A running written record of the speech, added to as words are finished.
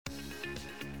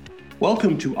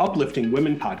Welcome to Uplifting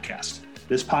Women Podcast.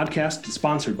 This podcast is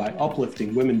sponsored by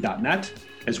upliftingwomen.net,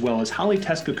 as well as Holly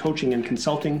Teska Coaching and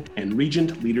Consulting and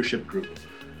Regent Leadership Group.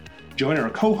 Join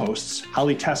our co-hosts,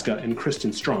 Holly Teska and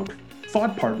Kristen Strunk,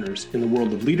 thought partners in the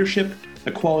world of leadership,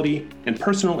 equality, and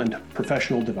personal and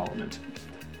professional development.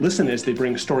 Listen as they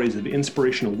bring stories of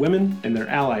inspirational women and their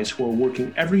allies who are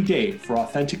working every day for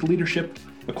authentic leadership,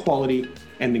 equality,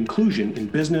 and inclusion in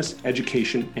business,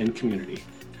 education, and community.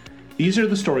 These are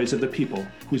the stories of the people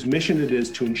whose mission it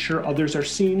is to ensure others are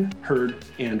seen, heard,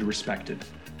 and respected.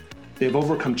 They have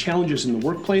overcome challenges in the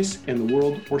workplace and the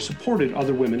world or supported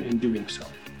other women in doing so.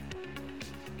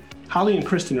 Holly and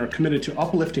Kristen are committed to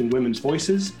uplifting women's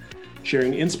voices,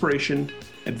 sharing inspiration,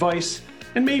 advice,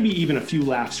 and maybe even a few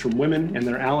laughs from women and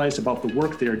their allies about the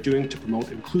work they are doing to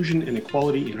promote inclusion and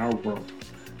equality in our world.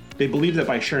 They believe that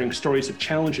by sharing stories of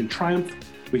challenge and triumph,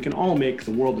 we can all make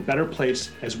the world a better place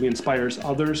as we inspire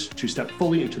others to step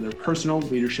fully into their personal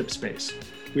leadership space.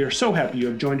 We are so happy you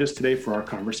have joined us today for our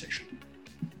conversation.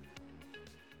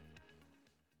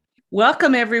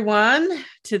 Welcome, everyone,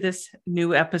 to this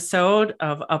new episode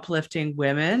of Uplifting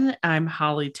Women. I'm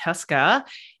Holly Teska,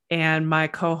 and my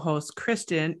co-host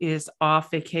Kristen is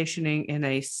off vacationing in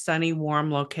a sunny,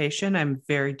 warm location. I'm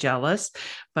very jealous,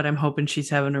 but I'm hoping she's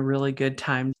having a really good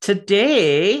time.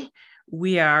 Today,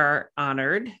 we are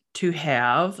honored to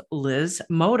have Liz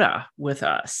Mota with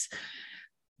us.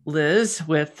 Liz,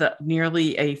 with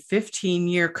nearly a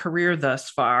 15-year career thus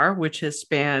far, which has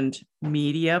spanned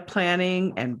media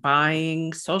planning and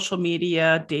buying, social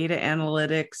media, data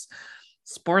analytics,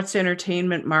 sports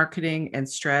entertainment marketing, and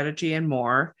strategy, and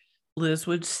more, Liz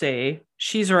would say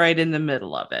she's right in the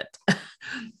middle of it.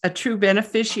 A true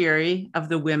beneficiary of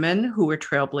the women who were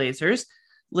trailblazers,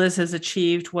 Liz has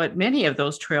achieved what many of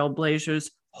those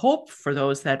trailblazers hoped for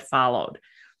those that followed.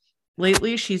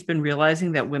 Lately, she's been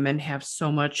realizing that women have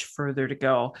so much further to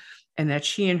go and that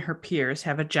she and her peers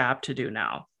have a job to do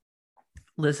now.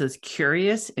 Liz is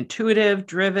curious, intuitive,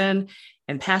 driven,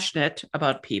 and passionate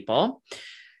about people.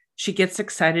 She gets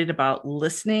excited about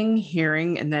listening,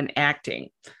 hearing, and then acting.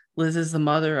 Liz is the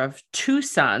mother of two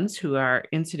sons who are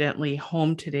incidentally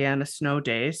home today on a snow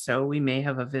day, so we may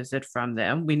have a visit from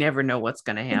them. We never know what's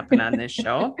going to happen on this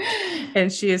show.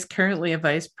 And she is currently a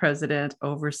vice president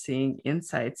overseeing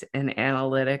insights and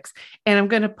analytics. And I'm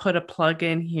going to put a plug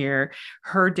in here.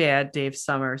 Her dad, Dave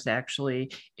Summers,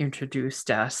 actually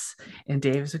introduced us, and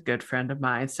Dave's a good friend of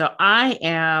mine. So I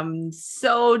am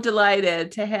so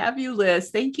delighted to have you, Liz.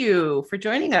 Thank you for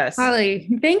joining us. Holly,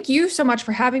 thank you so much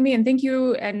for having me. And thank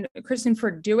you and Kristen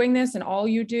for doing this and all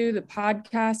you do, the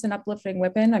podcast and Uplifting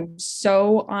Women. I'm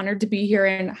so honored to be here.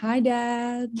 And hi,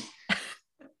 Dad.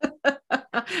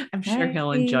 I'm sure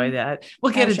he'll enjoy that.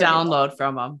 We'll get a download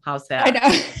from him. How's that? I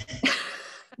know.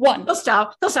 One. He'll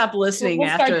stop listening we'll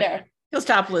after. Start there. He'll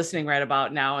stop listening right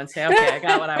about now and say, okay, I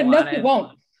got what I No, wanted. he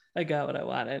won't. I got what I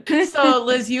wanted. So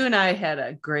Liz, you and I had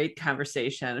a great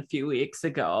conversation a few weeks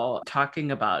ago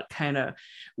talking about kind of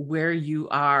where you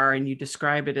are, and you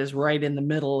describe it as right in the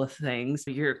middle of things.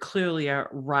 You're clearly a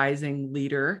rising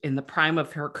leader in the prime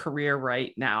of her career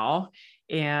right now.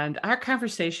 And our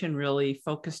conversation really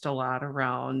focused a lot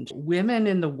around women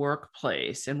in the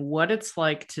workplace and what it's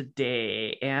like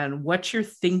today and what you're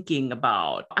thinking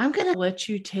about. I'm going to let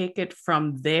you take it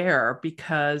from there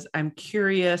because I'm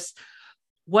curious,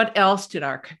 what else did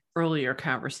our earlier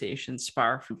conversation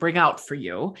bring out for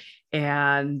you?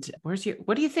 And what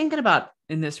are you thinking about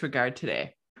in this regard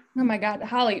today? Oh my God,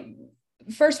 Holly.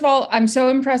 First of all, I'm so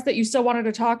impressed that you still wanted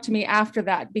to talk to me after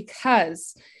that,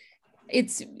 because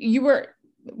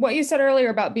what you said earlier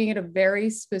about being at a very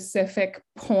specific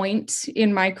point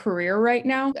in my career right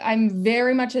now. I'm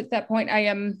very much at that point. I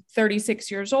am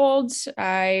 36 years old.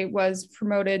 I was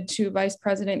promoted to vice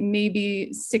president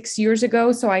maybe 6 years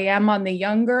ago. So I am on the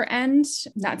younger end,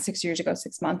 not 6 years ago,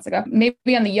 6 months ago,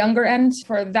 maybe on the younger end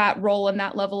for that role and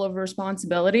that level of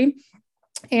responsibility.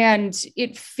 And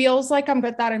it feels like I'm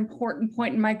at that important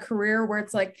point in my career where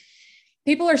it's like,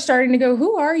 people are starting to go,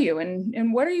 who are you?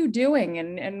 And what are you doing?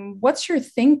 And what's your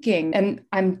thinking? And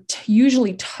I'm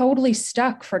usually totally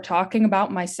stuck for talking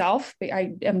about myself.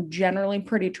 I am generally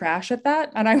pretty trash at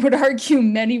that. And I would argue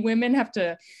many women have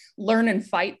to learn and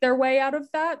fight their way out of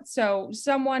that. So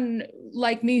someone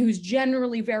like me, who's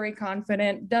generally very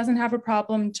confident, doesn't have a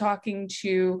problem talking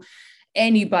to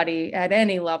anybody at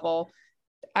any level.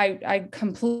 I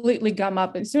completely gum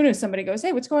up as soon as somebody goes,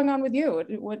 hey, what's going on with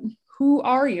you? Who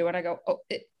are you? And I go,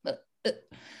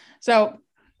 So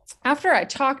after I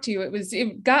talked to you,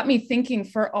 it got me thinking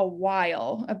for a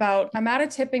while about, I'm at a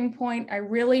tipping point. I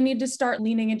really need to start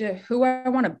leaning into who I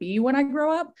want to be when I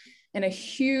grow up. And a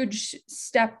huge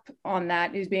step on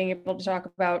that is being able to talk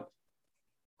about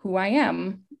who I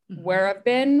am, where I've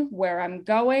been, where I'm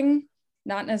going,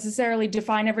 not necessarily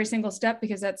define every single step,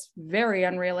 because that's very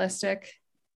unrealistic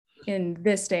in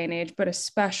this day and age, but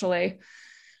especially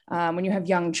when you have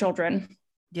young children.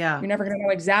 Yeah. You're never going to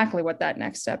know exactly what that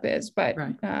next step is, but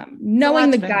Right.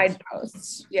 Knowing the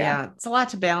guideposts. Yeah, it's a lot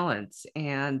to balance.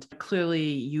 And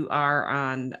clearly you are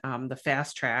on the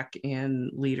fast track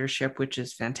in leadership, which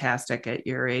is fantastic at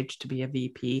your age to be a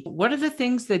VP. What are the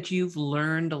things that you've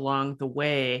learned along the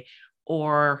way,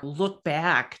 or look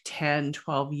back 10,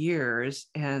 12 years,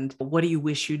 and what do you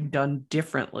wish you'd done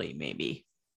differently maybe?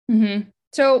 Mm-hmm.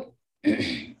 So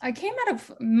I came out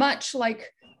of much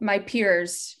like my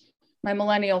peers, my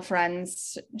millennial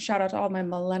friends. Shout out to all my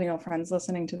millennial friends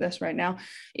listening to this right now.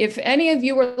 If any of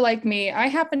you were like me, I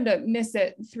happened to miss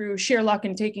it through sheer luck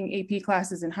in taking AP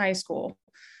classes in high school,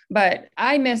 but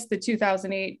I missed the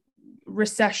 2008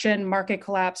 recession, market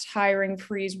collapse, hiring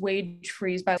freeze, wage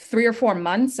freeze by 3 or 4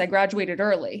 months. I graduated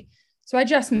early. So I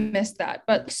just missed that.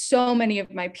 But so many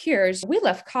of my peers, we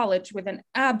left college with an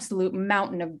absolute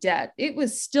mountain of debt. It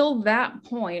was still that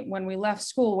point when we left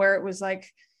school where it was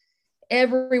like,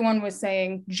 everyone was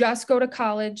saying, just go to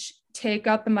college, take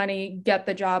out the money, get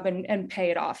the job, and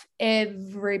pay it off.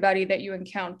 Everybody that you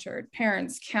encountered,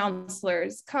 parents,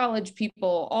 counselors, college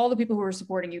people, all the people who were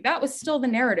supporting you, that was still the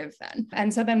narrative then.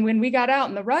 And so then when we got out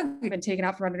and the rug had been taken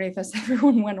out from underneath us,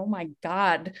 everyone went, oh my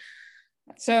God.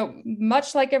 So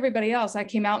much like everybody else, I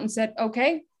came out and said,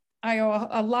 okay, I owe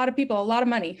a lot of people a lot of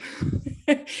money.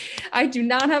 I do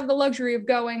not have the luxury of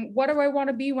going, what do I want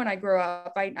to be when I grow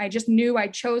up? I just knew I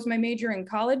chose my major in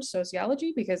college,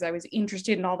 sociology, because I was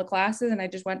interested in all the classes. And I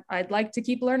just went, I'd like to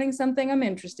keep learning something I'm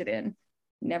interested in.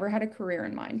 Never had a career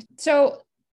in mind. So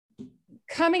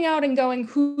coming out and going,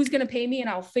 who's going to pay me and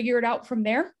I'll figure it out from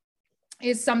there,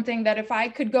 is something that if I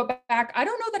could go back, I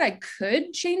don't know that I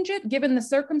could change it given the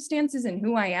circumstances and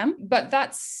who I am, but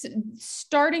that's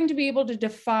starting to be able to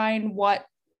define what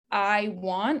I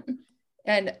want.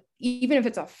 And even if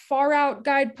it's a far out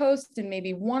guidepost and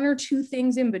maybe 1 or 2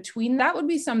 things in between, that would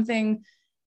be something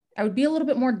I would be a little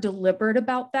bit more deliberate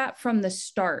about that from the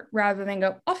start, rather than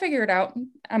go, I'll figure it out.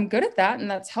 I'm good at that.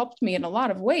 And that's helped me in a lot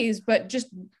of ways, but just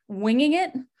winging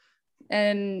it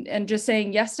and just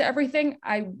saying yes to everything.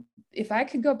 If I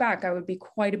could go back, I would be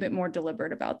quite a bit more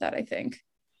deliberate about that, I think.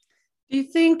 Do you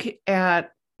think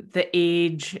at the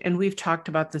age, and we've talked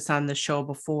about this on the show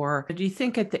before, do you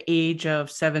think at the age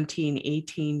of 17,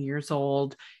 18 years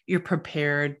old, you're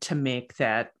prepared to make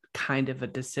that kind of a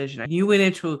decision? You went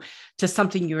into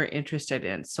something you were interested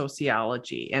in,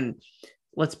 sociology, and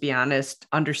let's be honest,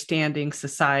 understanding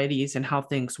societies and how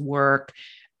things work,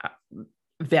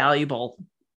 valuable,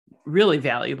 really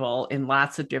valuable in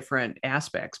lots of different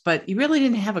aspects, but you really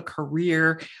didn't have a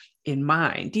career in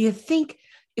mind. Do you think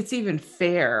it's even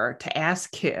fair to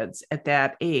ask kids at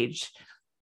that age,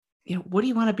 what do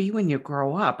you want to be when you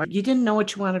grow up? You didn't know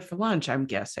what you wanted for lunch, I'm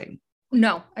guessing.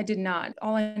 No, I did not.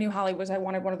 All I knew, Holly, was I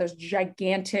wanted one of those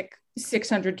gigantic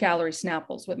 600 calorie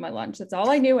Snapples with my lunch. That's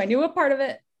all I knew. I knew a part of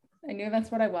it. I knew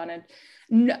that's what I wanted.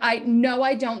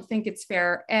 I don't think it's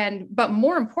fair. But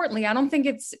more importantly, I don't think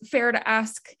it's fair to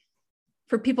ask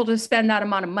for people to spend that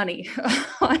amount of money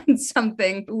on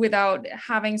something without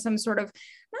having some sort of,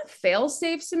 not fail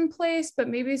safes in place, but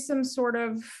maybe some sort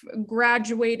of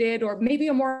graduated or maybe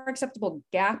a more acceptable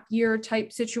gap year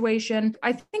type situation.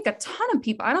 I think a ton of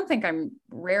people, I don't think I'm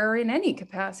rare in any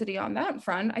capacity on that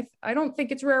front. I don't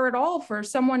think it's rare at all for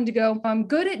someone to go, I'm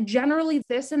good at generally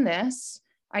this and this.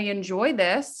 I enjoy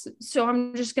this, so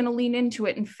I'm just going to lean into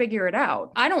it and figure it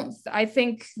out. I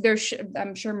think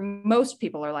I'm sure most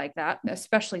people are like that,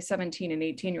 especially 17 and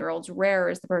 18-year-olds. Rare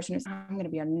is the person who's, I'm going to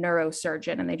be a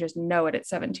neurosurgeon, and they just know it at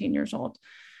 17 years old.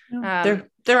 There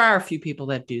are a few people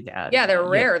that do that. Yeah, they're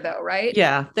rare though, right?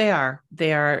 Yeah, they are.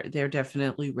 They're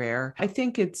definitely rare. I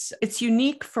think it's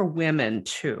unique for women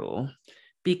too,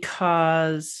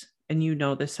 because, and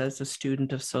this as a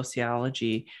student of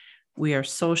sociology, we are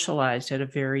socialized at a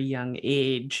very young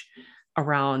age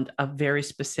around a very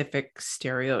specific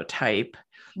stereotype.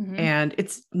 Mm-hmm. And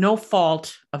it's no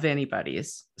fault of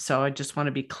anybody's. So I just want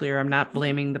to be clear. I'm not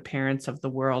blaming the parents of the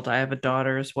world. I have a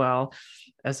daughter as well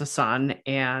as a son.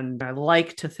 And I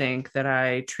like to think that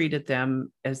I treated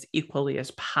them as equally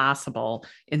as possible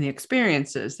in the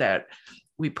experiences that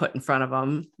we put in front of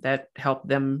them that help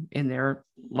them in their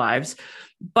lives.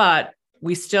 But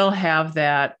we still have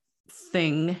that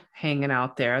thing hanging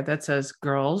out there that says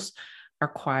girls are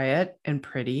quiet and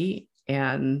pretty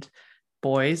and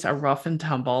boys are rough and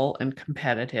tumble and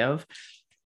competitive.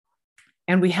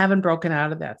 And we haven't broken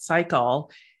out of that cycle.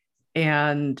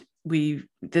 And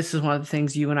this is one of the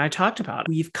things you and I talked about.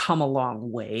 We've come a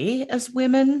long way as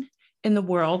women in the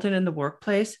world and in the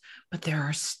workplace, but there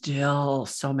are still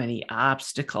so many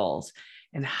obstacles.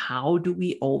 And how do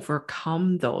we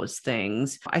overcome those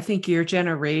things? I think your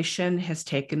generation has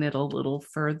taken it a little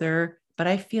further, but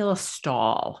I feel a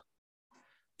stall.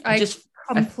 I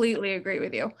completely agree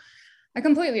with you.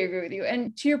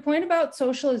 And to your point about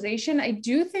socialization, I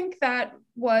do think I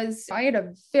had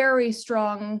a very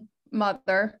strong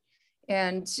mother,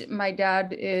 and my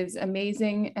dad is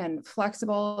amazing and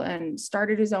flexible and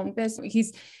started his own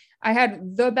business. I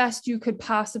had the best you could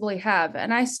possibly have.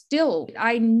 And I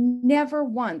never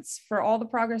once, for all the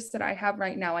progress that I have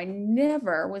right now, I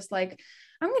never was like,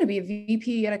 I'm going to be a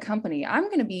VP at a company. I'm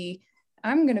going to be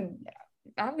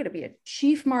a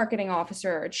chief marketing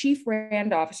officer, a chief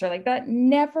brand officer. Like that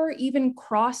never even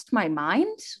crossed my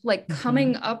mind, like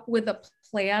coming up with a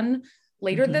plan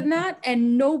later than that.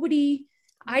 And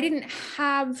I didn't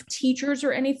have teachers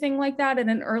or anything like that at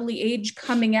an early age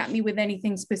coming at me with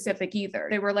anything specific either.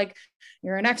 They were like,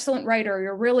 you're an excellent writer.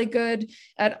 You're really good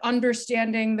at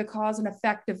understanding the cause and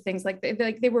effect of things. Like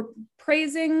they were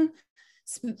praising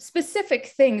specific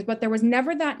things, but there was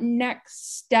never that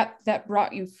next step that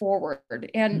brought you forward.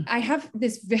 And I have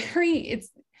this very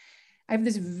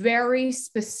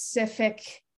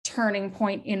specific turning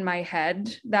point in my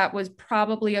head that was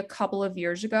probably a couple of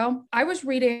years ago. I was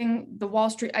reading the Wall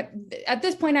Street. At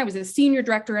this point, I was a senior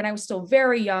director and I was still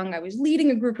very young. I was leading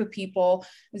a group of people,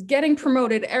 I was getting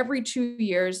promoted every 2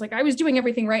 years. Like I was doing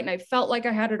everything right. And I felt like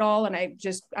I had it all and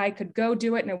I could go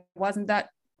do it. And it wasn't that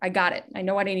I got it. I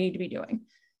know what I need to be doing.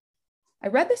 I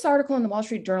read this article in the Wall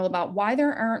Street Journal about why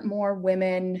there aren't more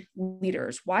women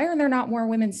leaders. Why are there not more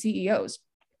women CEOs?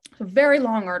 A very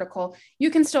long article.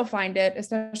 You can still find it,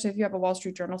 especially if you have a Wall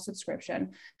Street Journal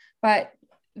subscription. But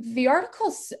the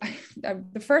articles,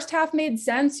 the first half made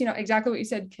sense, exactly what you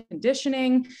said,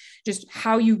 conditioning, just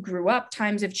how you grew up.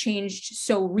 Times have changed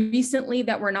so recently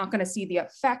that we're not going to see the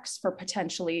effects for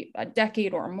potentially a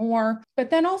decade or more. But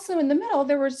then also in the middle,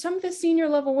 there were some of the senior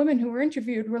level women who were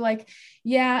interviewed were like,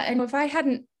 yeah, and if I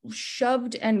hadn't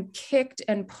shoved and kicked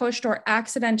and pushed or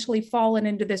accidentally fallen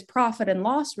into this profit and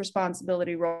loss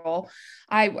responsibility role,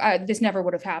 this never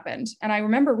would have happened. And I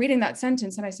remember reading that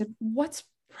sentence and I said, what's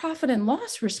profit and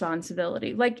loss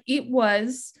responsibility? Like it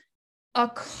was a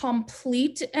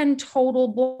complete and total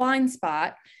blind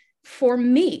spot for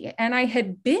me. And I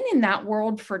had been in that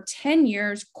world for 10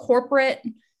 years, corporate,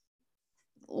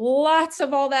 lots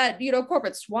of all that,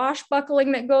 corporate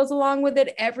swashbuckling that goes along with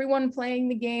it, everyone playing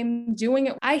the game, doing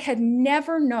it. I had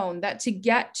never known that to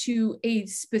get to a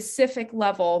specific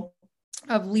level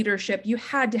of leadership, you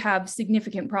had to have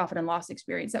significant profit and loss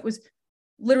experience. That was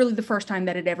literally the first time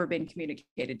that had ever been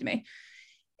communicated to me.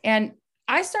 And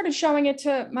I started showing it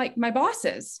to my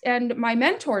bosses and my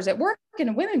mentors at work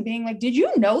and women being like, did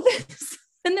you know this?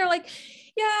 And they're like,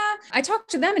 yeah. I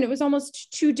talked to them and it was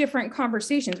almost two different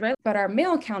conversations, right? But our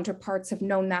male counterparts have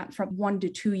known that from 1 to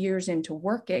 2 years into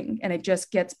working, and it just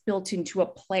gets built into a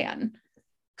plan.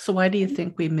 So why do you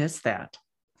think we miss that?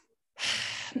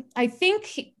 I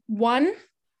think one,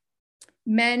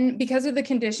 men, because of the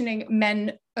conditioning,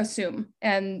 men assume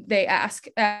and they ask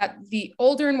at the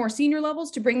older and more senior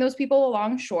levels to bring those people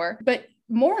along, sure. But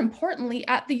more importantly,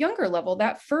 at the younger level,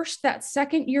 that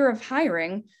second year of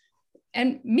hiring,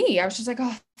 and me, I was just like,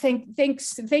 oh,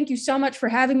 thank you so much for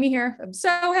having me here. I'm so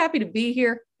happy to be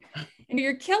here. And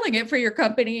you're killing it for your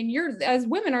company. And as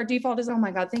women, our default is, oh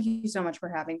my God, thank you so much for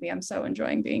having me. I'm so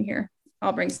enjoying being here.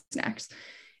 I'll bring snacks.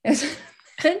 That's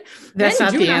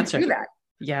not the answer.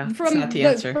 Yeah, from the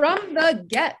answer. From the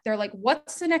get, they're like,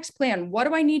 what's the next plan? What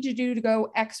do I need to do to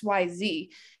go X, Y,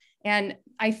 Z? And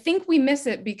I think we miss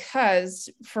it because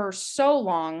for so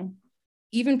long,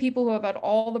 even people who have had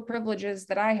all the privileges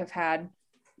that I have had,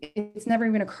 it's never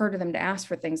even occurred to them to ask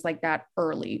for things like that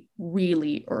early,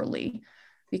 really early.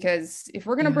 Because if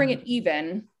we're going to bring it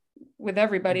even with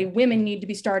everybody, women need to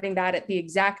be starting that at the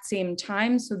exact same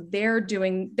time. So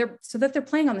so that they're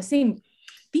playing on the same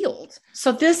field.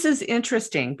 So this is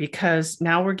interesting because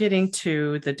now we're getting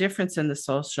to the difference in the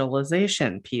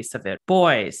socialization piece of it.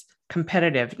 Boys,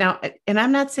 competitive. Now, and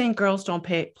I'm not saying girls don't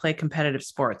play competitive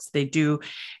sports. They do.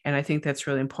 And I think that's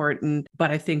really important.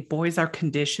 But I think boys are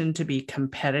conditioned to be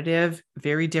competitive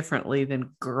very differently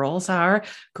than girls are.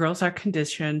 Girls are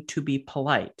conditioned to be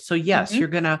polite. So yes, you're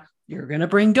going to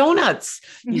bring donuts.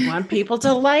 You want people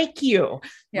to like you,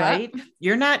 right?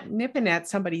 You're not nipping at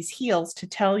somebody's heels to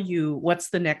tell you what's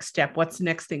the next step, what's the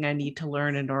next thing I need to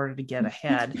learn in order to get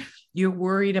ahead. You're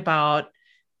worried about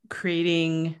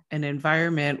creating an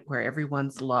environment where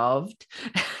everyone's loved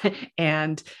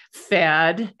and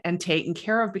fed and taken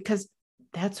care of, because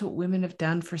that's what women have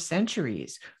done for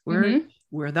centuries.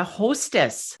 We're the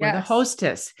hostess. We're the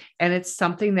hostess. And it's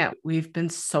something that we've been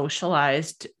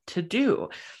socialized to do.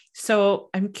 So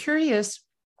I'm curious,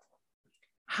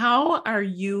 how are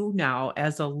you now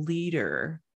as a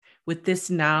leader with this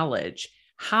knowledge?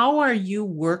 How are you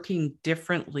working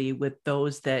differently with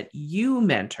those that you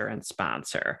mentor and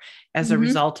sponsor as a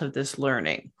result of this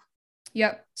learning?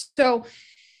 Yep. So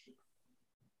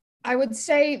I would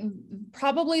say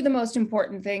probably the most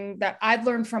important thing that I've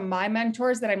learned from my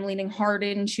mentors that I'm leaning hard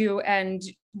into and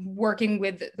working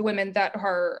with the women that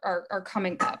are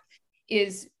coming up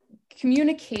is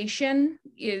communication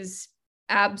is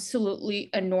absolutely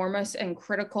enormous and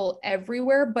critical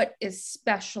everywhere, but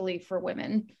especially for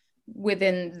women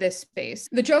within this space.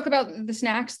 The joke about the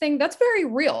snacks thing, that's very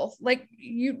real. Like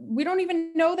we don't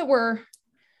even know that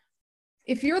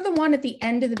if you're the one at the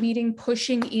end of the meeting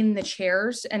pushing in the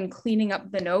chairs and cleaning up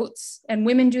the notes, and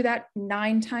women do that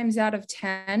 9 times out of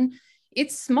 10,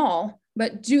 it's small,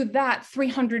 but do that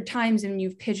 300 times and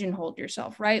you've pigeonholed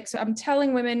yourself, right? So I'm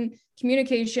telling women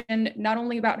communication, not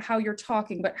only about how you're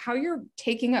talking, but how you're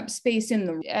taking up space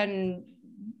and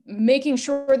making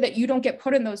sure that you don't get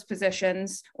put in those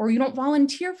positions or you don't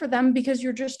volunteer for them because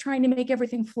you're just trying to make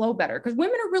everything flow better. Because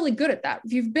women are really good at that.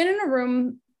 If you've been in a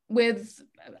room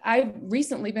I've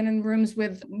recently been in rooms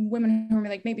with women who are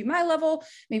like maybe my level,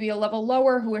 maybe a level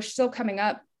lower, who are still coming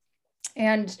up.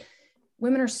 And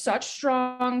women are such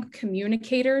strong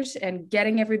communicators and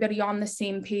getting everybody on the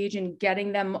same page and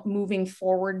getting them moving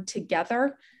forward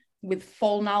together with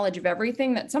full knowledge of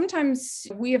everything, that sometimes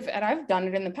and I've done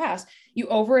it in the past, you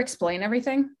over explain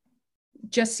everything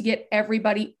just to get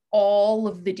everybody all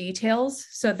of the details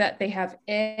so that they have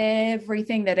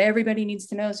everything that everybody needs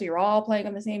to know. So you're all playing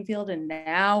on the same field and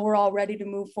now we're all ready to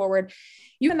move forward.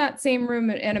 You in that same room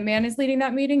and a man is leading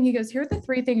that meeting. He goes, here are the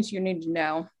 3 things you need to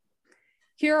know.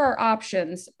 Here are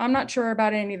options. I'm not sure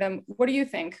about any of them. What do you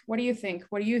think? What do you think?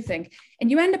 What do you think? And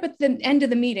you end up at the end of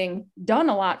the meeting done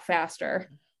a lot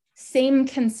faster, same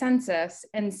consensus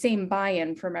and same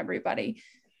buy-in from everybody.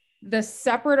 The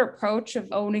separate approach of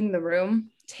owning the room,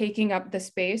 taking up the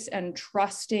space and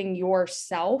trusting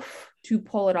yourself to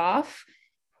pull it off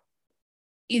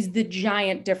is the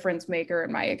giant difference maker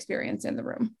in my experience in the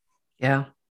room. Yeah.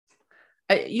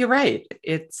 You're right.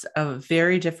 It's a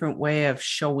very different way of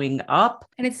showing up.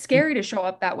 And it's scary to show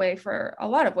up that way for a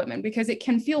lot of women because it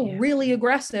can feel really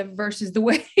aggressive versus the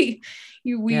way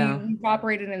we've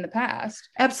operated in the past.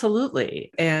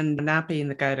 Absolutely. And not being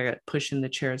the guy to push in the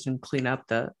chairs and clean up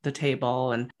the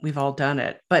table. And we've all done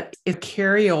it. But it's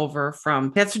carryover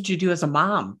from that's what you do as a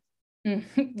mom.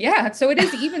 Yeah. So it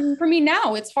is even for me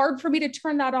now. It's hard for me to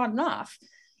turn that on and off.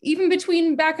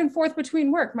 Even back and forth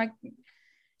between work.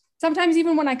 Sometimes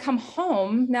even when I come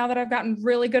home, now that I've gotten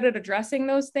really good at addressing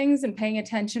those things and paying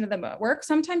attention to them at work,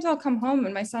 sometimes I'll come home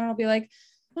and my son will be like,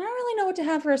 I don't really know what to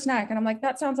have for a snack. And I'm like,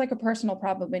 that sounds like a personal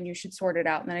problem and you should sort it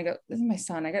out. And then I go, this is my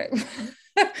son. I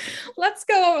got let's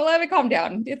go. Let me calm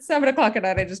down. It's 7:00 at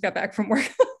night. I just got back from work.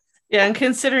 Yeah. And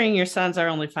considering your sons are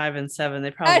only 5 and 7,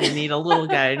 they probably need a little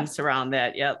guidance around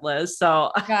that yet, Liz.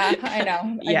 So yeah, I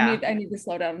know. Yeah. I need to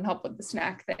slow down and help with the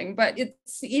snack thing, but it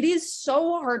is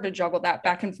so hard to juggle that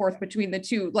back and forth between the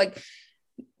two, like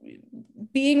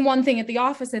being one thing at the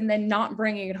office and then not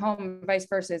bringing it home, vice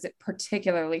versa, is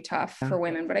particularly tough for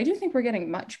women, but I do think we're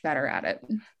getting much better at it.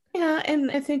 Yeah.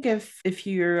 And I think if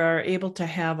you are able to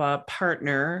have a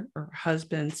partner or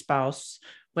husband, spouse,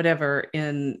 whatever,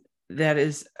 that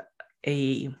is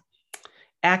a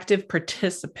active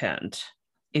participant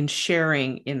in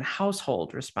sharing in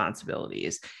household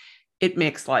responsibilities, it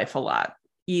makes life a lot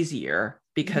easier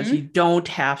because you don't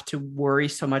have to worry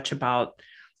so much about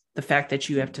the fact that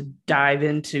you have to dive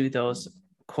into those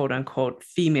quote unquote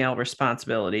female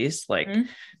responsibilities, like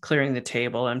clearing the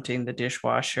table, emptying the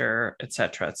dishwasher, et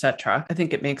cetera, et cetera. I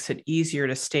think it makes it easier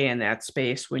to stay in that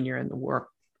space when you're in the work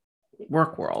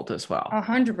world as well.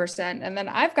 100%. And then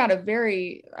I've got a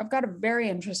very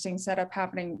interesting setup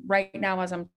happening right now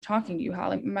as I'm talking to you,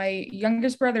 Holly. My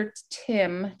youngest brother,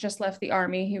 Tim, just left the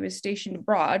Army. He was stationed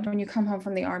abroad. When you come home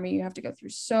from the Army, you have to go through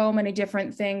so many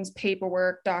different things,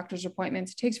 paperwork, doctor's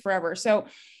appointments. It takes forever. So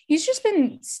he's just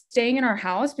been staying in our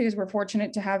house because we're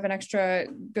fortunate to have an extra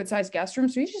good sized guest room.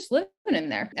 So he's just living in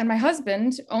there. And my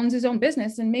husband owns his own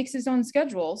business and makes his own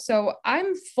schedule. So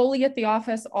I'm fully at the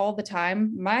office all the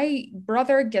time. My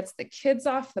brother gets the kids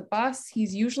off the bus.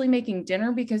 He's usually making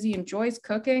dinner because he enjoys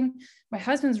cooking. My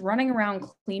husband's running around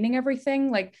cleaning everything.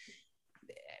 Like,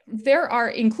 there are,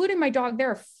 including my dog,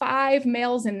 there are 5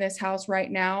 males in this house right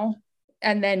now,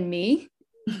 and then me,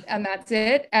 and that's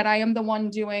it. And I am the one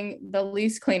doing the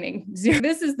least cleaning.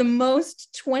 This is the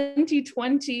most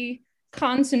 2020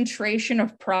 concentration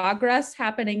of progress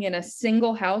happening in a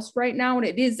single house right now. And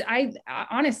it is, I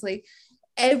honestly,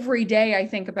 every day I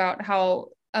think about how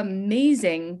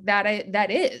amazing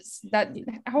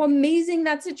how amazing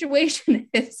that situation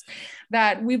is,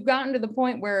 that we've gotten to the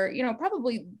point where,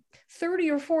 probably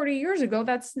 30 or 40 years ago,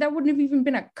 that wouldn't have even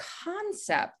been a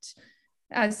concept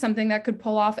as something that could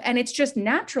pull off. And it's just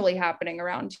naturally happening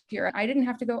around here. I didn't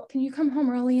have to go, can you come home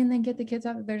early and then get the kids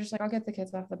out? They're just like, I'll get the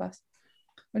kids off the bus.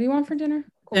 What do you want for dinner?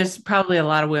 Cool. There's probably a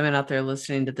lot of women out there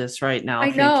listening to this right now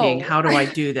I thinking, know. how do I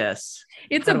do this?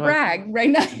 It's a brag right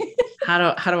now.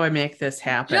 How do I make this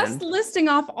happen? Just listing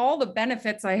off all the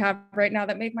benefits I have right now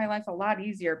that make my life a lot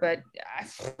easier. But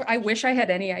I wish I had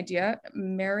any idea.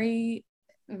 Marry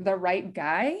the right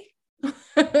guy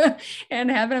and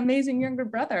have an amazing younger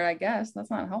brother, I guess. That's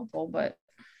not helpful, but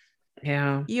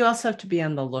yeah. You also have to be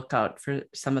on the lookout for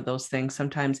some of those things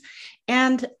sometimes,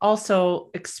 and also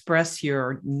express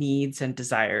your needs and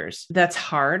desires. That's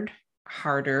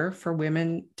harder for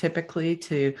women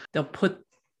typically they'll put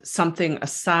something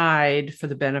aside for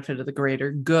the benefit of the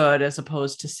greater good, as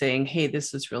opposed to saying, hey,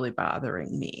 this is really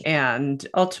bothering me. And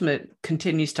ultimate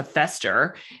continues to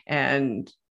fester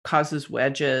and causes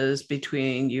wedges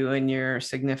between you and your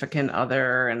significant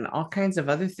other and all kinds of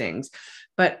other things.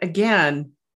 But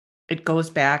again, it goes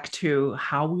back to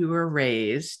how we were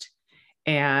raised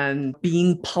and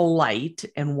being polite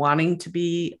and wanting to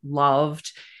be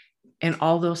loved and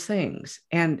all those things.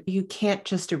 And you can't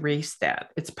just erase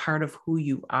that. It's part of who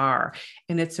you are.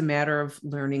 And it's a matter of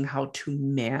learning how to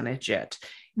manage it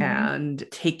and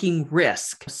taking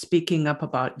risk, speaking up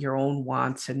about your own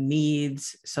wants and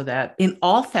needs, so that in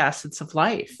all facets of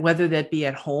life, whether that be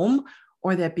at home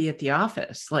or that be at the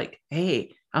office, like,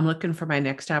 hey, I'm looking for my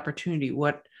next opportunity.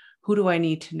 Who do I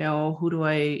need to know?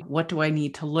 What do I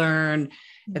need to learn,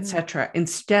 etc.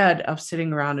 Instead of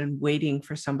sitting around and waiting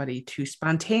for somebody to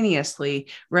spontaneously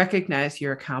recognize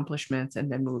your accomplishments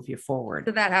and then move you forward.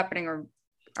 So that happening are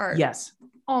yes,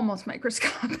 almost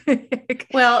microscopic.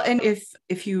 Well, and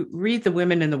if you read the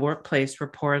Women in the Workplace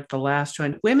report, the last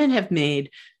one, women have made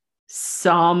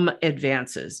some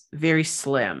advances, very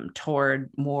slim, toward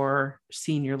more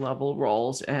senior level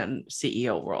roles and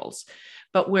CEO roles.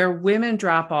 But where women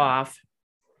drop off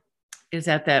is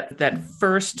at that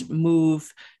first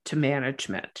move to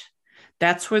management.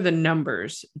 That's where the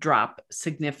numbers drop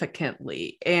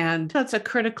significantly. And that's a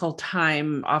critical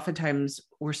time. Oftentimes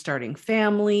we're starting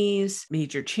families,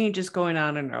 major changes going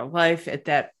on in our life. At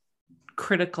that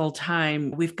critical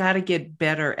time, we've got to get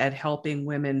better at helping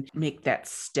women make that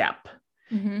step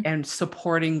and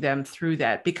supporting them through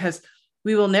that, because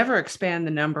we will never expand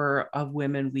the number of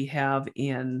women we have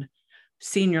in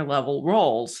senior level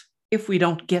roles if we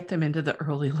don't get them into the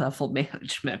early level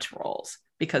management roles,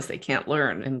 because they can't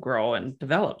learn and grow and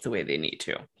develop the way they need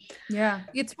to. Yeah.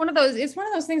 It's one of those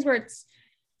things where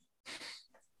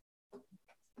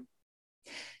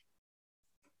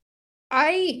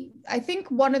I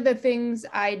think one of the things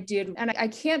I did, and I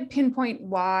can't pinpoint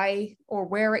why or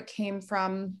where it came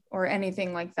from or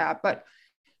anything like that, but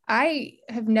I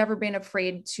have never been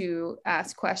afraid to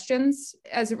ask questions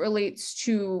as it relates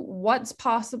to what's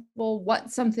possible,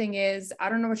 what something is. I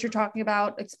don't know what you're talking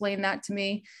about. Explain that to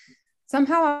me.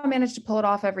 Somehow I managed to pull it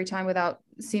off every time without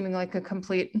seeming like a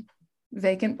complete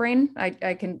vacant brain.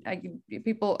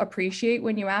 People appreciate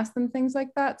when you ask them things like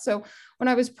that. So when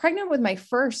I was pregnant with my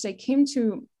first, I came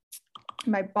to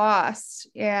my boss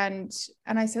and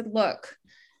I said, look,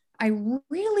 I want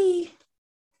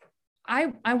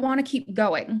to keep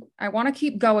going. I want to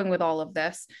keep going with all of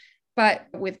this, but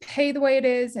with pay the way it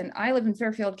is, and I live in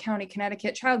Fairfield County,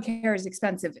 Connecticut, childcare is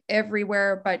expensive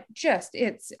everywhere, but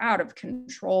it's out of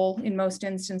control in most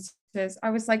instances. I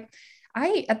was like,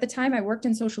 at the time I worked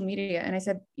in social media, and I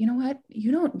said, you know what?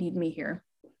 You don't need me here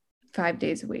 5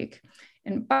 days a week.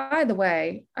 And by the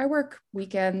way, I work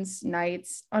weekends,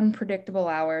 nights, unpredictable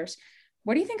hours.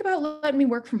 What do you think about letting me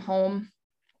work from home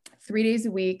 3 days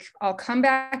a week? I'll come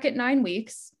back at 9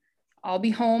 weeks. I'll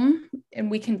be home and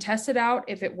we can test it out.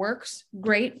 If it works,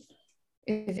 great.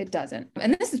 If it doesn't.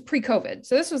 And this is pre-COVID.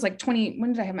 So this was like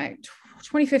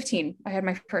 2015, I had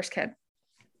my first kid.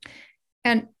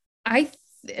 And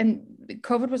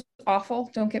COVID was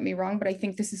awful. Don't get me wrong, but I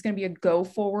think this is going to be a go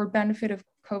forward benefit of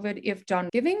COVID if done.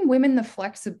 Giving women the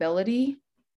flexibility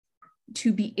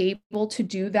to be able to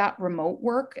do that remote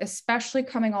work, especially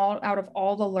coming out of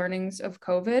all the learnings of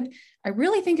COVID, I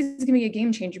really think is going to be a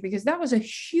game changer, because that was a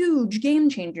huge game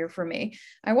changer for me.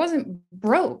 I wasn't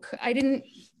broke.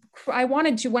 I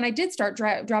wanted to, when I did start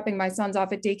dropping my sons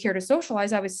off at daycare to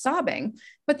socialize, I was sobbing,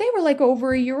 but they were like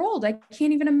over a year old. I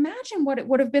can't even imagine what it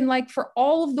would have been like for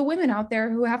all of the women out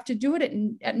there who have to do it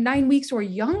at 9 weeks or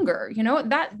younger.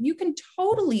 That you can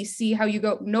totally see how you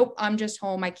go, nope, I'm just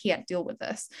home. I can't deal with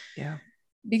this. Yeah.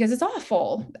 Because it's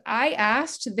awful. I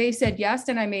asked, they said yes,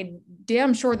 and I made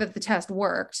damn sure that the test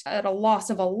worked at a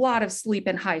loss of a lot of sleep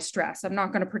and high stress. I'm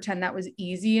not going to pretend that was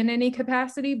easy in any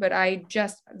capacity, but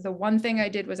the one thing I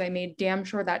did was I made damn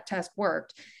sure that test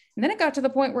worked. And then it got to the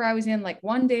point where I was in like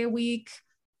 1 day a week.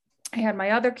 I had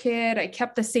my other kid. I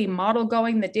kept the same model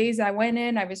going the days I went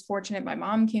in. I was fortunate. My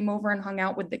mom came over and hung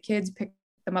out with the kids, picked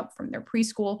them up from their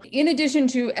preschool. In addition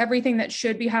to everything that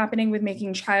should be happening with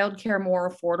making childcare more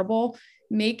affordable,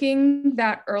 making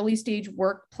that early stage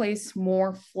workplace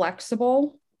more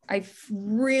flexible, I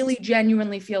really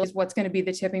genuinely feel is what's going to be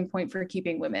the tipping point for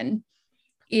keeping women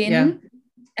in. Yeah.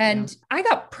 And I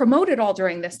got promoted all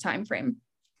during this time frame.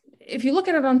 If you look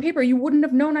at it on paper, you wouldn't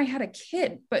have known I had a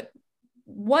kid, but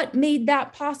what made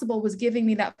that possible was giving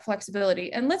me that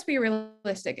flexibility. And let's be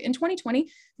realistic. In 2020,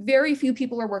 very few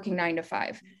people are working 9 to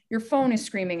 5. Your phone is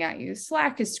screaming at you.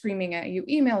 Slack is screaming at you.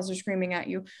 Emails are screaming at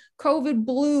you. COVID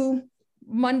blew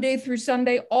Monday through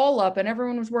Sunday all up, and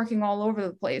everyone was working all over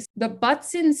the place. The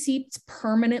butts in seats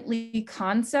permanently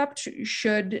concept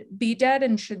should be dead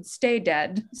and should stay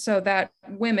dead, so that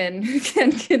women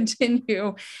can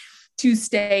continue to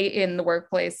stay in the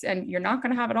workplace. And you're not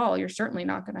going to have it all. You're certainly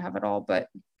not going to have it all, but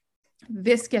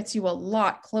this gets you a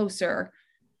lot closer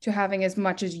to having as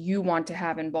much as you want to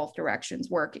have in both directions,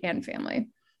 work and family.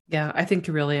 Yeah, I think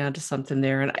you're really onto something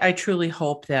there. And I truly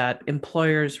hope that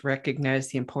employers recognize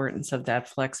the importance of that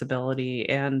flexibility,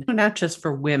 and not just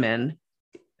for women,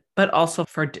 but also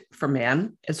for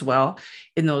men as well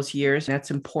in those years.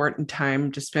 That's important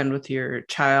time to spend with your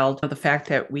child. The fact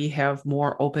that we have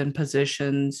more open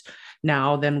positions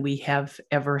now than we have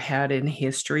ever had in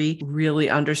history really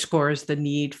underscores the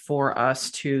need for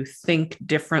us to think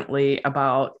differently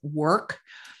about work,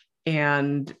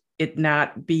 and it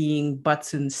not being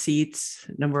butts in seats,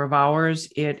 number of hours.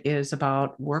 It is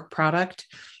about work product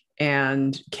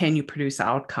and can you produce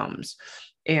outcomes?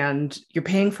 And you're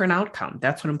paying for an outcome.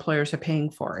 That's what employers are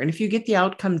paying for. And if you get the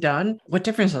outcome done, what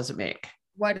difference does it make?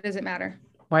 What does it matter?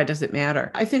 Why does it matter?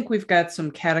 I think we've got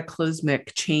some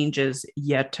cataclysmic changes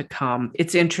yet to come.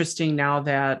 It's interesting now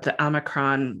that the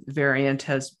Omicron variant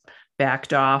has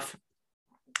backed off,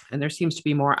 and there seems to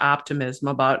be more optimism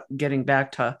about getting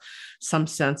back to some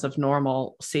sense of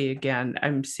normalcy again.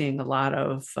 I'm seeing a lot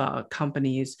of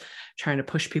companies trying to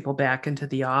push people back into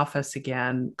the office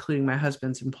again, including my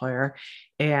husband's employer.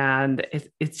 And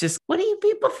it's just, what are you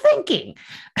people thinking?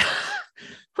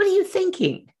 What are you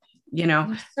thinking?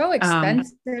 It's so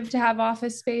expensive to have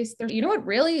office space. What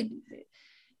really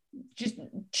just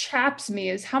chaps me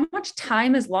is how much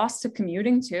time is lost to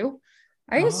commuting too.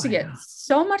 I used to get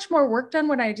so much more work done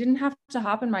when I didn't have to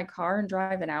hop in my car and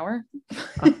drive an hour.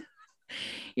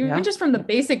 Even just from the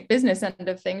basic business end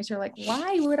of things, you're like,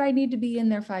 why would I need to be in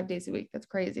there 5 days a week? That's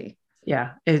crazy.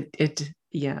 Yeah,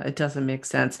 it doesn't make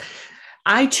sense.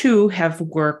 I too have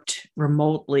worked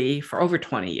remotely for over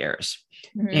 20 years.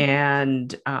 Mm-hmm.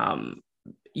 And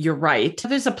you're right.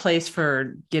 There's a place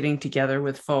for getting together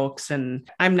with folks. And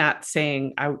I'm not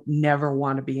saying I never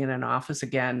want to be in an office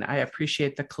again. I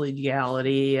appreciate the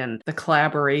collegiality and the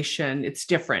collaboration. It's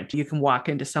different. You can walk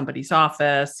into somebody's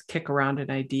office, kick around an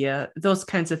idea. Those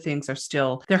kinds of things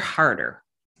they're harder.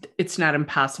 It's not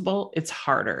impossible. It's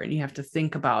harder. And you have to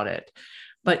think about it.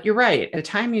 But you're right. The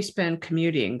time you spend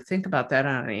commuting, think about that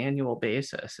on an annual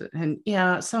basis. And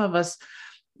some of us,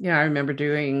 I remember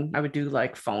I would do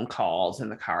like phone calls in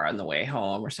the car on the way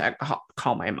home, or so I'd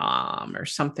call my mom or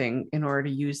something in order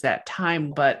to use that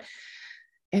time. But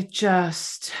it's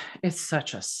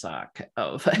such a suck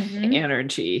of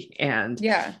energy and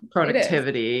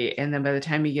productivity. And then by the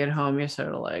time you get home, you're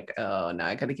sort of like, oh, now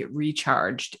I got to get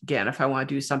recharged again. If I want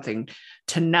to do something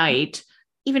tonight,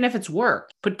 even if it's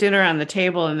work, put dinner on the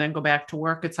table and then go back to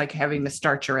work. It's like having to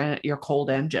start your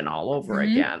cold engine all over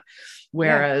again.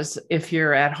 Whereas if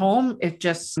you're at home, it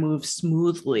just moves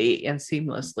smoothly and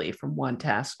seamlessly from one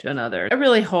task to another. I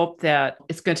really hope that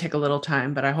it's going to take a little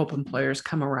time, but I hope employers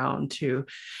come around to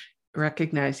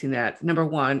recognizing that, number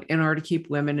one, in order to keep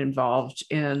women involved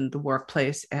in the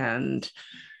workplace and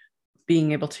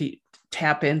being able to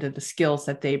tap into the skills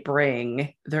that they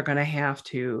bring, they're going to have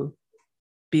to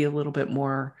be a little bit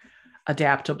more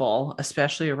adaptable,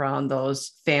 especially around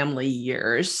those family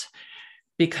years,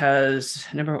 because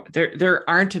there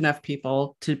aren't enough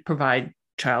people to provide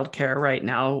childcare right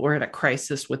now. We're at a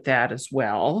crisis with that as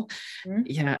well. Mm-hmm.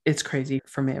 Yeah, it's crazy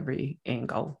from every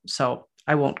angle. So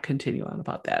I won't continue on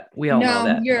about that. We all know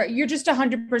that. You're just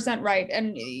 100% right.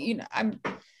 And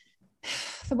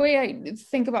the way I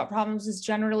think about problems is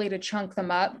generally to chunk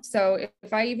them up. So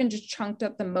if I even just chunked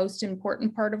up the most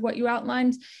important part of what you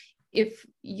outlined, if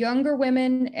younger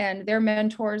women and their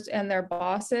mentors and their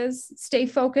bosses stay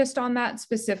focused on that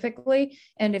specifically,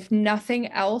 and if nothing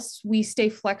else, we stay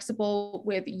flexible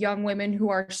with young women who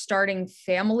are starting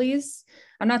families.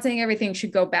 I'm not saying everything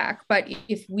should go back, but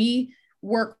if we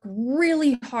work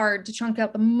really hard to chunk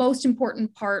out the most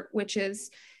important part, which is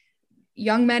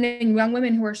young men and young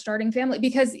women who are starting family,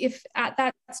 because if at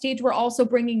that stage we're also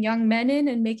bringing young men in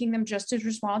and making them just as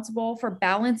responsible for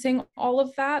balancing all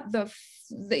of that,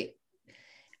 the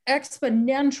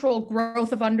exponential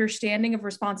growth of understanding of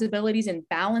responsibilities and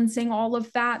balancing all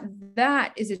of that,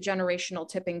 that is a generational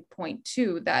tipping point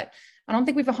too, that I don't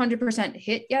think we've 100%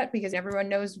 hit yet, because everyone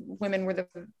knows women were the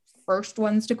first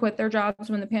ones to quit their jobs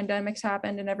when the pandemics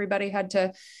happened and everybody had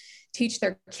to teach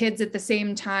their kids at the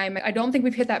same time. I don't think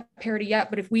we've hit that parity yet,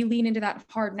 but if we lean into that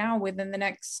hard now, within the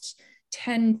next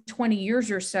 10, 20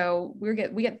 years or so, we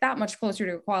get that much closer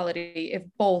to equality if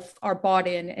both are bought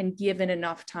in and given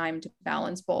enough time to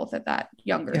balance both at that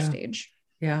younger stage.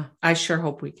 Yeah, I sure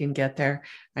hope we can get there.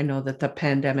 I know that the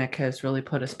pandemic has really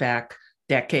put us back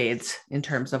decades in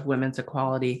terms of women's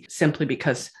equality, simply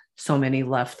because so many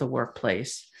left the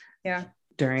workplace. Yeah.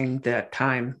 During that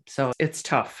time. So it's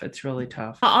tough. It's really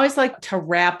tough. I always like to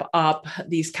wrap up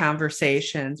these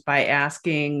conversations by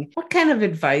asking, what kind of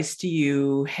advice do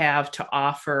you have to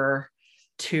offer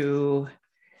to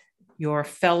your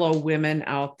fellow women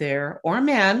out there, or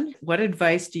men? What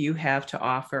advice do you have to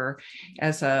offer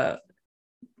as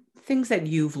things that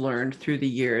you've learned through the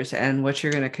years and what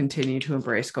you're going to continue to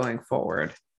embrace going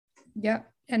forward? Yeah.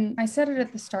 And I said it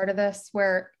at the start of this,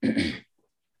 where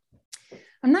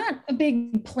I'm not a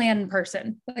big plan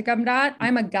person. Like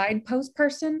I'm a guidepost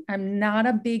person. I'm not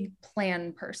a big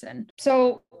plan person.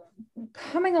 So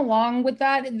coming along with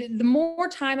that, the more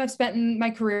time I've spent in my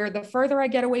career, the further I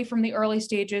get away from the early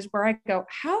stages where I go,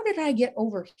 how did I get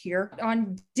over here?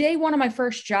 On day one of my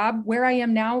first job, where I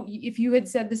am now, if you had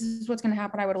said this is what's going to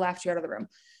happen, I would have laughed you out of the room.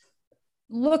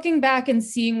 Looking back and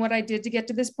seeing what I did to get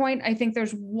to this point, I think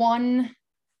there's one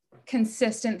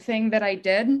consistent thing that I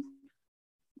did.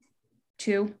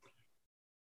 Two.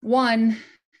 One,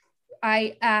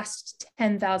 I asked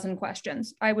 10,000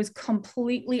 questions. I was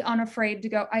completely unafraid to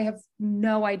go, I have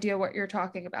no idea what you're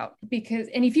talking about.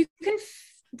 And if you can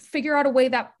figure out a way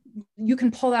that you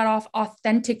can pull that off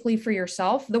authentically for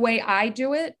yourself, the way I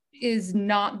do it is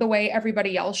not the way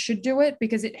everybody else should do it,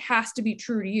 because it has to be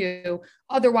true to you.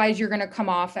 Otherwise, you're going to come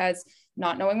off as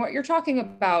not knowing what you're talking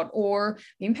about or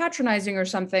being patronizing or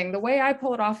something. The way I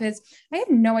pull it off is, I have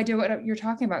no idea what you're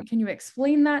talking about. Can you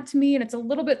explain that to me? And it's a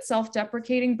little bit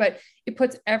self-deprecating, but it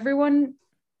puts everyone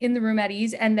in the room at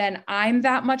ease. And then I'm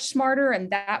that much smarter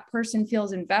and that person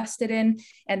feels invested in,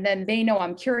 and then they know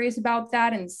I'm curious about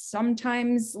that. And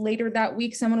sometimes later that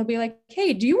week, someone will be like,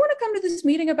 hey, do you want to come to this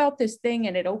meeting about this thing?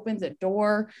 And it opens a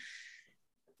door.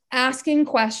 Asking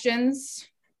questions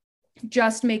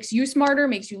just makes you smarter,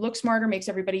 makes you look smarter, makes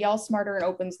everybody else smarter, and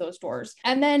opens those doors.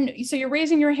 And then, so you're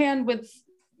raising your hand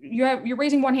you're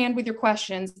raising one hand with your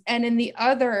questions. And in the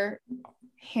other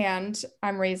hand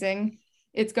I'm raising,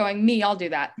 it's going, me, I'll do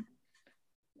that.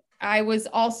 I was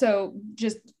also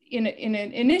just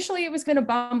initially it was in a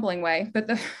bumbling way, but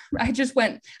I just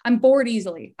went, I'm bored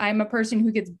easily. I'm a person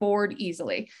who gets bored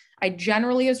easily. I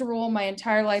generally, as a rule, my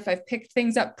entire life, I've picked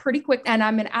things up pretty quick, and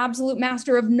I'm an absolute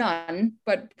master of none,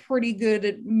 but pretty good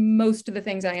at most of the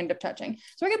things I end up touching.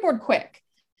 So I get bored quick.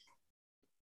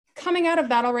 Coming out of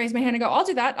that, I'll raise my hand and go, I'll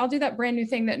do that. I'll do that brand new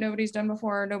thing that nobody's done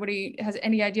before. Nobody has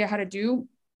any idea how to do.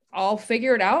 I'll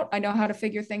figure it out. I know how to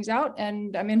figure things out,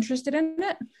 and I'm interested in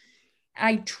it.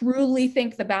 I truly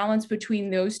think the balance between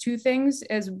those two things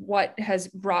is what has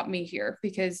brought me here,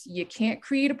 because you can't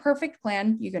create a perfect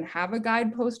plan. You can have a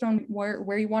guidepost on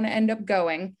where you want to end up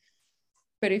going.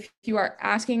 But if you are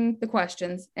asking the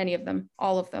questions, any of them,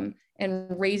 all of them, and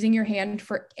raising your hand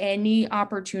for any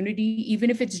opportunity, even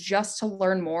if it's just to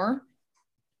learn more,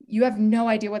 you have no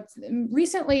idea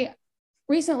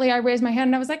Recently, I raised my hand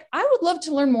and I was like, I would love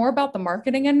to learn more about the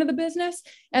marketing end of the business.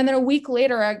 And then a week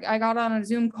later, I got on a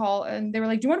Zoom call and they were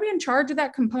like, do you want to be in charge of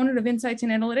that component of insights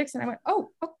and analytics? And I went, oh,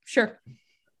 sure.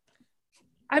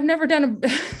 I've never done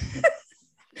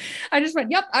I just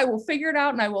went, yep, I will figure it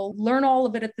out and I will learn all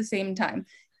of it at the same time.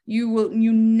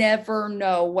 You never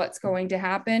know what's going to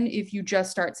happen if you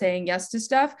just start saying yes to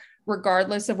stuff,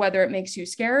 regardless of whether it makes you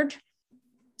scared,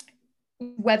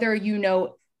 whether you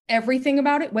know everything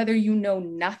about it, whether you know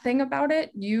nothing about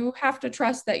it. You have to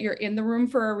trust that you're in the room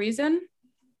for a reason.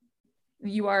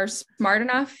 You are smart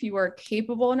enough, you are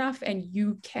capable enough, and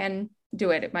you can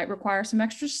do it. It might require some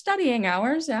extra studying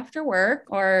hours after work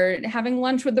or having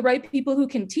lunch with the right people who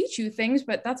can teach you things,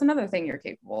 but that's another thing you're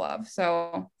capable of.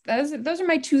 So those are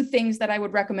my two things that I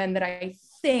would recommend that I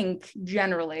think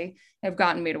generally have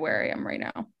gotten me to where I am right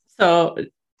now. So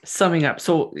summing up,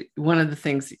 so one of the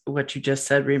things, what you just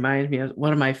said reminded me of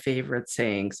one of my favorite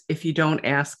sayings. If you don't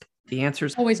ask, the answer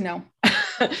is always no.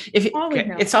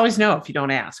 It's always no if you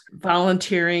don't ask.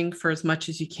 Volunteering for as much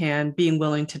as you can, being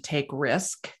willing to take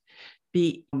risk,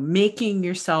 be making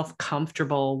yourself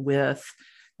comfortable with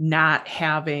not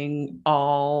having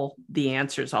all the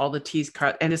answers, all the T's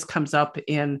crossed. And this comes up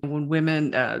in when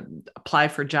women apply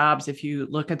for jobs. If you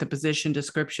look at the position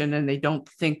description and they don't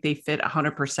think they fit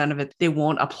 100% of it, they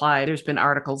won't apply. There's been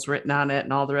articles written on it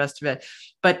and all the rest of it.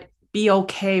 But be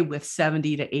okay with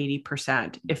 70 to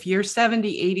 80%. If you're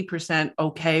 70, 80%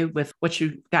 okay with what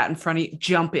you got in front of you,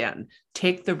 jump in,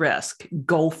 take the risk,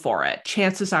 go for it.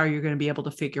 Chances are you're going to be able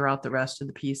to figure out the rest of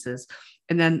the pieces.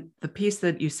 And then the piece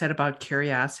that you said about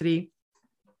curiosity,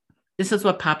 this is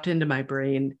what popped into my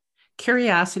brain.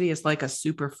 Curiosity is like a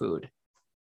superfood.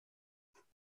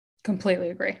 Completely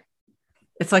agree.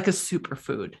 It's like a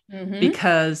superfood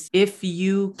because if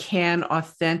you can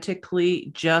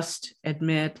authentically just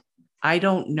admit, I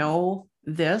don't know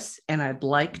this and I'd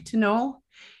like to know,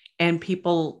 and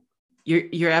people,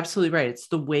 you're absolutely right. It's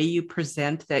the way you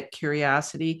present that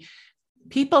curiosity.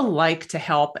 People like to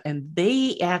help, and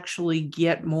they actually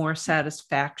get more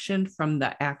satisfaction from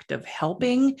the act of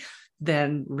helping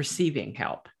than receiving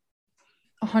help.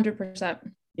 100%.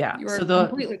 Yeah. You are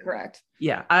completely correct.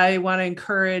 Yeah. I want to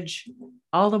encourage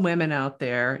all the women out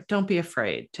there, don't be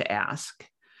afraid to ask.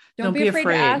 Don't be afraid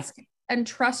to ask, and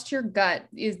trust your gut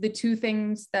is the two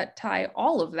things that tie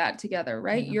all of that together,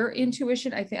 right? Yeah. Your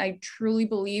intuition, I truly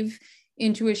believe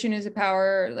intuition is a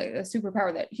power, like a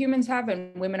superpower that humans have,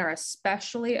 and women are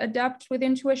especially adept with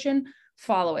intuition.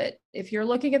 Follow it. If you're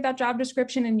looking at that job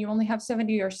description and you only have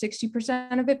 70 or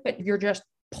 60% of it, but you're just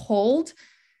pulled,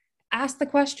 ask the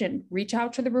question, reach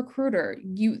out to the recruiter.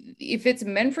 If it's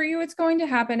meant for you, it's going to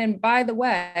happen. And by the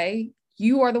way,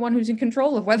 you are the one who's in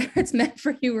control of whether it's meant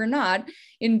for you or not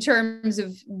in terms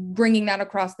of bringing that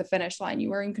across the finish line.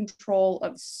 You are in control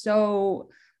of so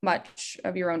much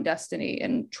of your own destiny,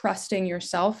 and trusting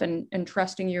yourself and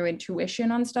trusting your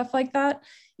intuition on stuff like that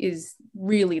is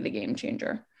really the game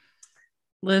changer.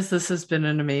 Liz, this has been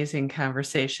an amazing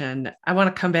conversation. I want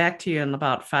to come back to you in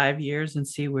about 5 years and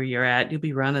see where you're at. You'll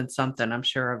be running something, I'm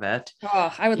sure of it.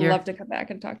 Oh, I would love to come back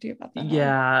and talk to you about that.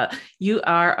 Yeah, you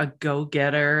are a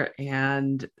go-getter,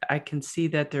 and I can see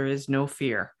that there is no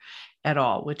fear at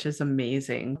all, which is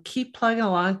amazing. Keep plugging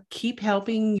along, keep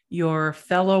helping your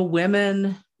fellow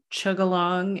women chug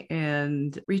along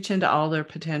and reach into all their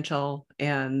potential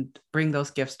and bring those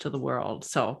gifts to the world.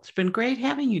 So it's been great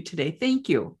having you today. Thank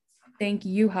you. Thank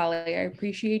you, Holly. I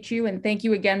appreciate you. And thank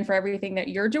you again for everything that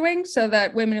you're doing so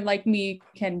that women like me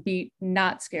can be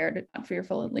not scared, not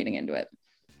fearful, and leading into it.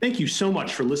 Thank you so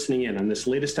much for listening in on this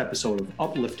latest episode of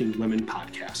Uplifting Women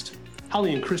Podcast.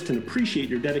 Holly and Kristen appreciate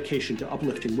your dedication to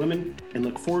uplifting women and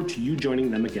look forward to you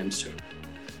joining them again soon.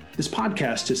 This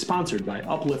podcast is sponsored by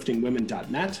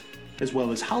upliftingwomen.net, as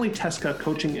well as Holly Teska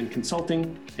Coaching and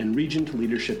Consulting and Regent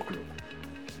Leadership Group.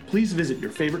 Please visit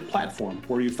your favorite platform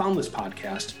where you found this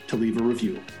podcast to leave a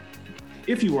review.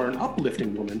 If you are an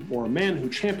uplifting woman or a man who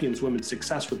champions women's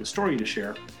success with a story to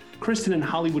share, Kristen and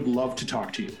Holly would love to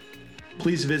talk to you.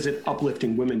 Please visit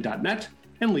upliftingwomen.net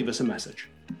and leave us a message.